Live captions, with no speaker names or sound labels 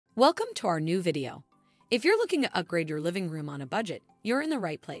Welcome to our new video. If you're looking to upgrade your living room on a budget, you're in the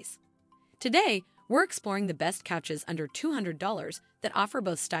right place. Today, we're exploring the best couches under $200 that offer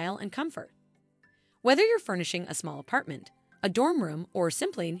both style and comfort. Whether you're furnishing a small apartment, a dorm room, or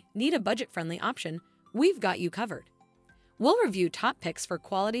simply need a budget-friendly option, we've got you covered. We'll review top picks for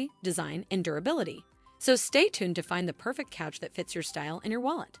quality, design, and durability, so stay tuned to find the perfect couch that fits your style and your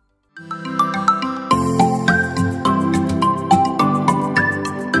wallet.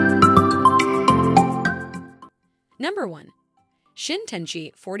 Number 1.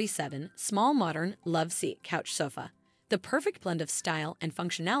 Shintenchi 47 Small Modern Love Seat Couch Sofa, the perfect blend of style and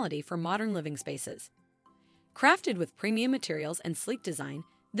functionality for modern living spaces. Crafted with premium materials and sleek design,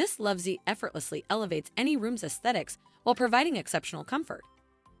 this love seat effortlessly elevates any room's aesthetics while providing exceptional comfort.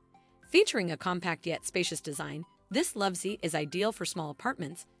 Featuring a compact yet spacious design, this love seat is ideal for small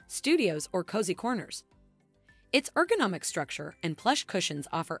apartments, studios, or cozy corners. Its ergonomic structure and plush cushions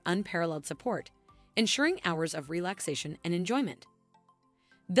offer unparalleled support, ensuring hours of relaxation and enjoyment.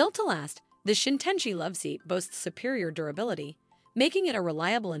 Built to last, the Shintenchi Love Seat boasts superior durability, making it a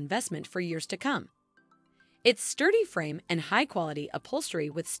reliable investment for years to come. Its sturdy frame and high-quality upholstery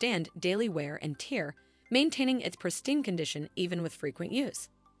withstand daily wear and tear, maintaining its pristine condition even with frequent use.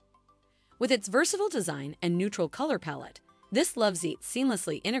 With its versatile design and neutral color palette, this love seat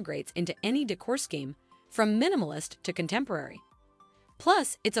seamlessly integrates into any decor scheme, from minimalist to contemporary.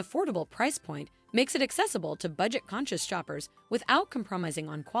 Plus, its affordable price point makes it accessible to budget-conscious shoppers without compromising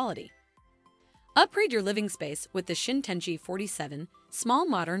on quality. Upgrade your living space with the Shintenchi 47 Small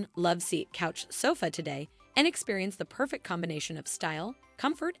Modern Love Seat Couch Sofa today and experience the perfect combination of style,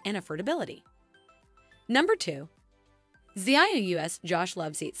 comfort, and affordability. Number 2. Zion US Josh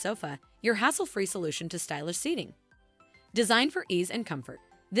Love Seat Sofa, your hassle-free solution to stylish seating. Designed for ease and comfort,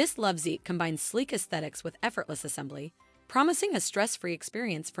 this love seat combines sleek aesthetics with effortless assembly, promising a stress-free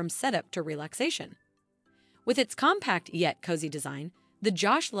experience from setup to relaxation. With its compact yet cozy design, the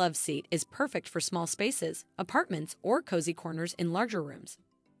Josh Love Seat is perfect for small spaces, apartments, or cozy corners in larger rooms.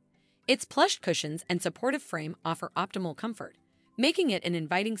 Its plush cushions and supportive frame offer optimal comfort, making it an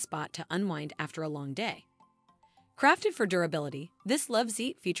inviting spot to unwind after a long day. Crafted for durability, this love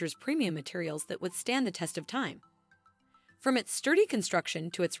seat features premium materials that withstand the test of time. From its sturdy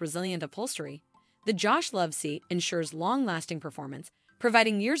construction to its resilient upholstery, the Josh Love Seat ensures long-lasting performance,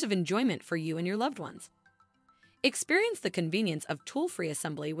 providing years of enjoyment for you and your loved ones. Experience the convenience of tool-free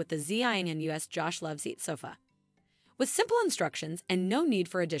assembly with the Zion US Josh Love Seat Sofa. With simple instructions and no need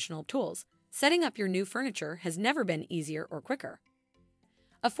for additional tools, setting up your new furniture has never been easier or quicker.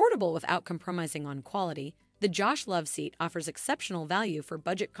 Affordable without compromising on quality, the Josh Love Seat offers exceptional value for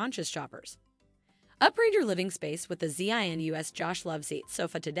budget-conscious shoppers. Upgrade your living space with the Zion US Josh Love Seat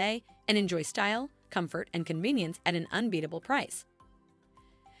Sofa today and enjoy style, comfort, and convenience at an unbeatable price.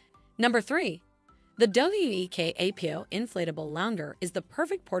 Number 3. The WEKAPO Inflatable Lounger is the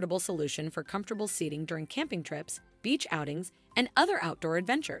perfect portable solution for comfortable seating during camping trips, beach outings, and other outdoor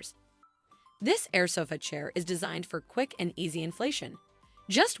adventures. This air sofa chair is designed for quick and easy inflation.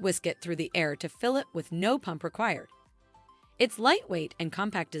 Just whisk it through the air to fill it with no pump required. Its lightweight and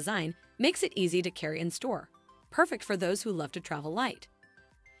compact design makes it easy to carry and store, perfect for those who love to travel light.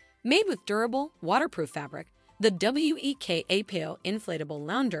 Made with durable, waterproof fabric, the WEKAPO Inflatable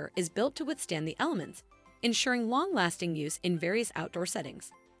Lounger is built to withstand the elements, ensuring long-lasting use in various outdoor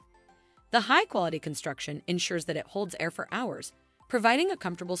settings. The high-quality construction ensures that it holds air for hours, providing a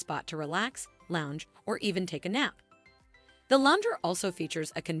comfortable spot to relax, lounge, or even take a nap. The lounger also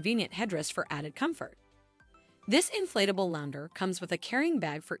features a convenient headrest for added comfort. This inflatable lounger comes with a carrying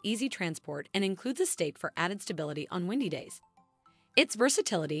bag for easy transport and includes a stake for added stability on windy days. Its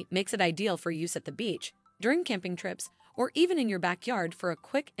versatility makes it ideal for use at the beach, during camping trips, or even in your backyard for a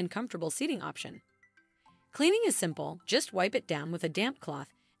quick and comfortable seating option. Cleaning is simple, just wipe it down with a damp cloth,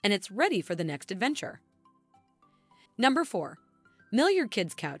 and it's ready for the next adventure. Number 4. Milliard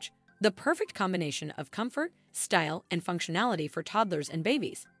Kids Couch, the perfect combination of comfort, style, and functionality for toddlers and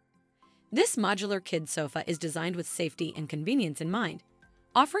babies. This modular kid sofa is designed with safety and convenience in mind,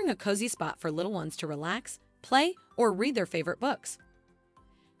 offering a cozy spot for little ones to relax, play, or read their favorite books.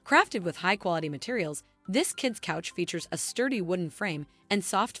 Crafted with high-quality materials, this kid's couch features a sturdy wooden frame and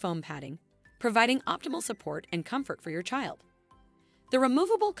soft foam padding, providing optimal support and comfort for your child. The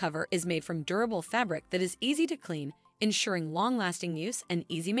removable cover is made from durable fabric that is easy to clean, ensuring long-lasting use and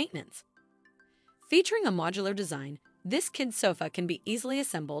easy maintenance. Featuring a modular design, this kid's sofa can be easily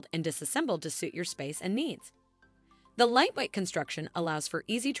assembled and disassembled to suit your space and needs. The lightweight construction allows for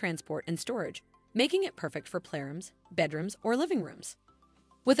easy transport and storage, making it perfect for playrooms, bedrooms, or living rooms.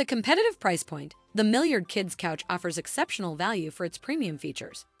 With a competitive price point, the Milliard Kids Couch offers exceptional value for its premium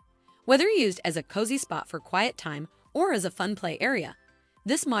features. Whether used as a cozy spot for quiet time or as a fun play area,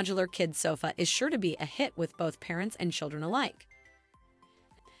 this modular kids sofa is sure to be a hit with both parents and children alike.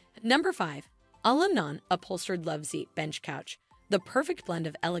 Number 5. Aluminum Upholstered Love Seat Bench Couch, the perfect blend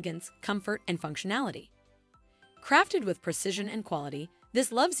of elegance, comfort, and functionality. Crafted with precision and quality,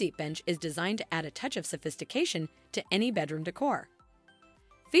 this love seat bench is designed to add a touch of sophistication to any bedroom decor.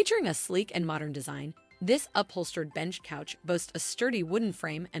 Featuring a sleek and modern design, this upholstered bench couch boasts a sturdy wooden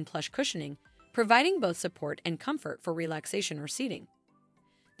frame and plush cushioning, providing both support and comfort for relaxation or seating.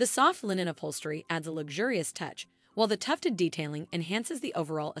 The soft linen upholstery adds a luxurious touch, while the tufted detailing enhances the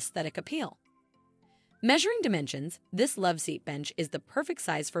overall aesthetic appeal. Measuring dimensions, this love seat bench is the perfect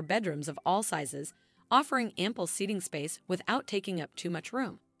size for bedrooms of all sizes, offering ample seating space without taking up too much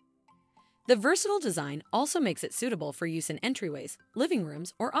room. The versatile design also makes it suitable for use in entryways, living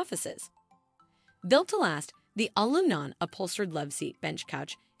rooms, or offices. Built to last, the aluminum upholstered love seat bench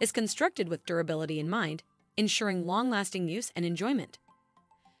couch is constructed with durability in mind, ensuring long-lasting use and enjoyment.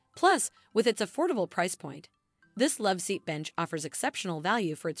 Plus, with its affordable price point, this love seat bench offers exceptional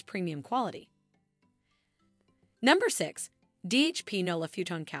value for its premium quality. Number 6. DHP Nola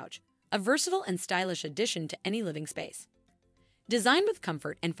Futon Couch, a versatile and stylish addition to any living space. Designed with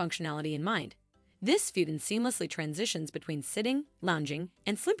comfort and functionality in mind, this futon seamlessly transitions between sitting, lounging,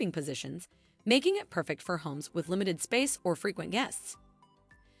 and sleeping positions, making it perfect for homes with limited space or frequent guests.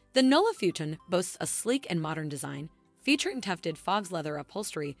 The Nola Futon boasts a sleek and modern design, featuring tufted fox leather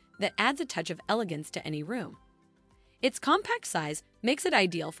upholstery that adds a touch of elegance to any room. Its compact size makes it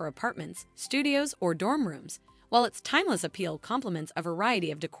ideal for apartments, studios, or dorm rooms, while its timeless appeal complements a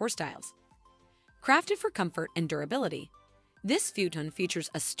variety of decor styles. Crafted for comfort and durability, this futon features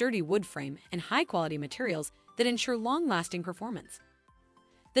a sturdy wood frame and high-quality materials that ensure long-lasting performance.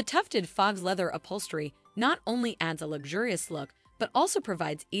 The tufted fox leather upholstery not only adds a luxurious look, but also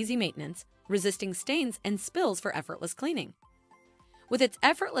provides easy maintenance, resisting stains and spills for effortless cleaning. With its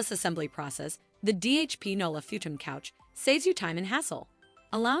effortless assembly process, the DHP Nola Futon Couch saves you time and hassle,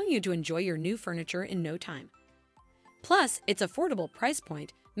 allowing you to enjoy your new furniture in no time. Plus, its affordable price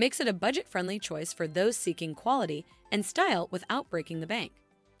point makes it a budget-friendly choice for those seeking quality and style without breaking the bank.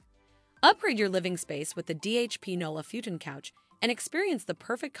 Upgrade your living space with the DHP Nola Futon Couch and experience the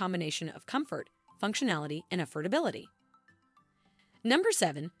perfect combination of comfort, functionality, and affordability. Number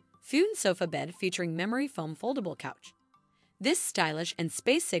 7. Futon Sofa Bed featuring Memory Foam Foldable Couch. This stylish and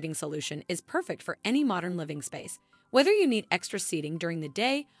space-saving solution is perfect for any modern living space, whether you need extra seating during the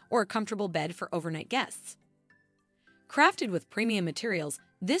day or a comfortable bed for overnight guests. Crafted with premium materials,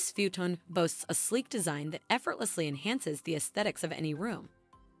 this futon boasts a sleek design that effortlessly enhances the aesthetics of any room.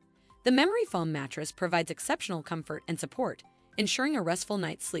 The memory foam mattress provides exceptional comfort and support, ensuring a restful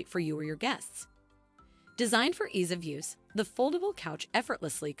night's sleep for you or your guests. Designed for ease of use, the foldable couch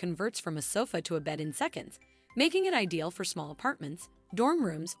effortlessly converts from a sofa to a bed in seconds, making it ideal for small apartments, dorm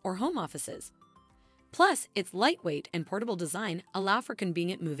rooms, or home offices. Plus, its lightweight and portable design allow for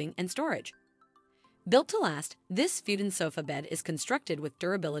convenient moving and storage. Built to last, this futon sofa bed is constructed with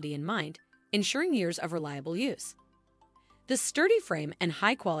durability in mind, ensuring years of reliable use. The sturdy frame and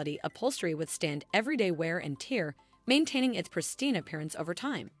high-quality upholstery withstand everyday wear and tear, maintaining its pristine appearance over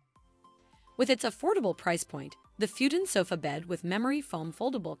time. With its affordable price point, the futon sofa bed with memory foam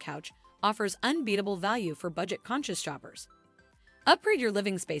foldable couch offers unbeatable value for budget-conscious shoppers. Upgrade your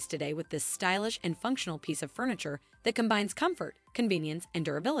living space today with this stylish and functional piece of furniture that combines comfort, convenience, and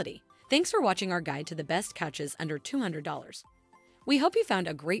durability. Thanks for watching our guide to the best couches under $200. We hope you found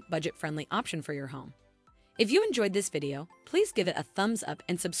a great budget-friendly option for your home. If you enjoyed this video, please give it a thumbs up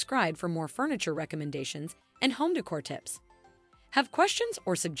and subscribe for more furniture recommendations and home decor tips. Have questions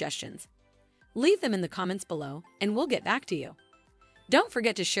or suggestions? Leave them in the comments below and we'll get back to you. Don't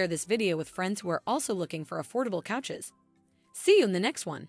forget to share this video with friends who are also looking for affordable couches. See you in the next one.